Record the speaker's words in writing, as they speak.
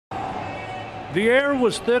The air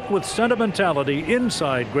was thick with sentimentality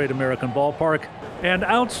inside Great American Ballpark and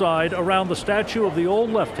outside around the statue of the old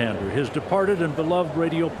left-hander, his departed and beloved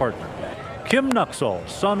radio partner. Kim Nuxhall,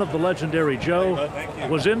 son of the legendary Joe,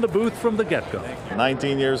 was in the booth from the get-go.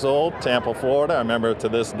 19 years old, Tampa, Florida. I remember to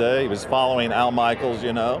this day. He was following Al Michaels,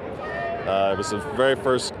 you know. It was his very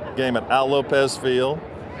first game at Al Lopez Field.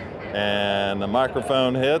 And the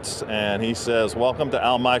microphone hits, and he says, "Welcome to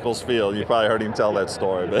Al Michaels Field." You probably heard him tell that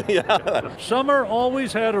story, but yeah. Summer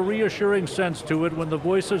always had a reassuring sense to it when the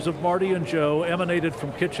voices of Marty and Joe emanated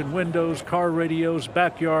from kitchen windows, car radios,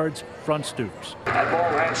 backyards, front stoops. That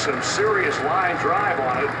ball had some serious line drive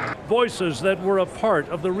on it. Voices that were a part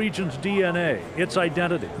of the region's DNA, its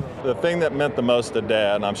identity. The thing that meant the most to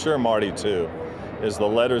Dad, and I'm sure Marty too, is the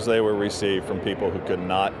letters they would receive from people who could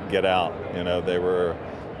not get out. You know, they were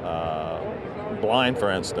blind, for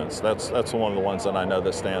instance. That's one of the ones that I know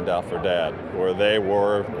that stand out for Dad, where they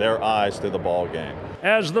were their eyes to the ball game.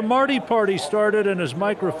 As the Marty party started and his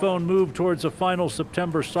microphone moved towards a final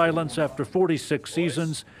September silence after 46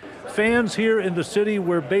 seasons, fans here in the city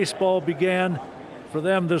where baseball began, for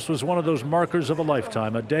them this was one of those markers of a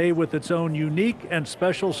lifetime, a day with its own unique and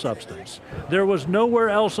special substance. There was nowhere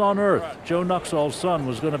else on earth Joe Nuxhall's son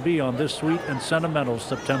was going to be on this sweet and sentimental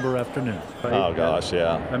September afternoon. Oh gosh,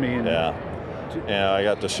 yeah. I mean, yeah. Yeah, I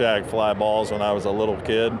got to shag fly balls when I was a little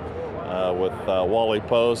kid with Wally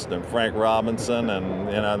Post and Frank Robinson, and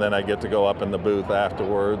you know, then I get to go up in the booth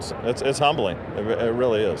afterwards. It's humbling. It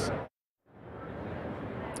really is.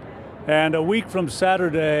 And a week from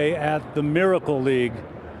Saturday at the Miracle League,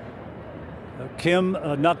 Kim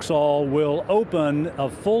Nuxhall will open a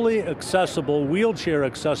fully accessible, wheelchair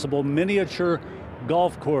accessible miniature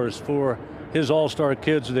golf course for his all-star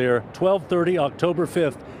kids there, 12:30 October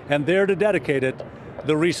 5th, and there to dedicate it,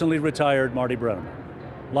 the recently retired Marty Brennaman.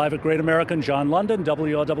 Live at Great American, John London,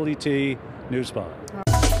 WLWT News 5.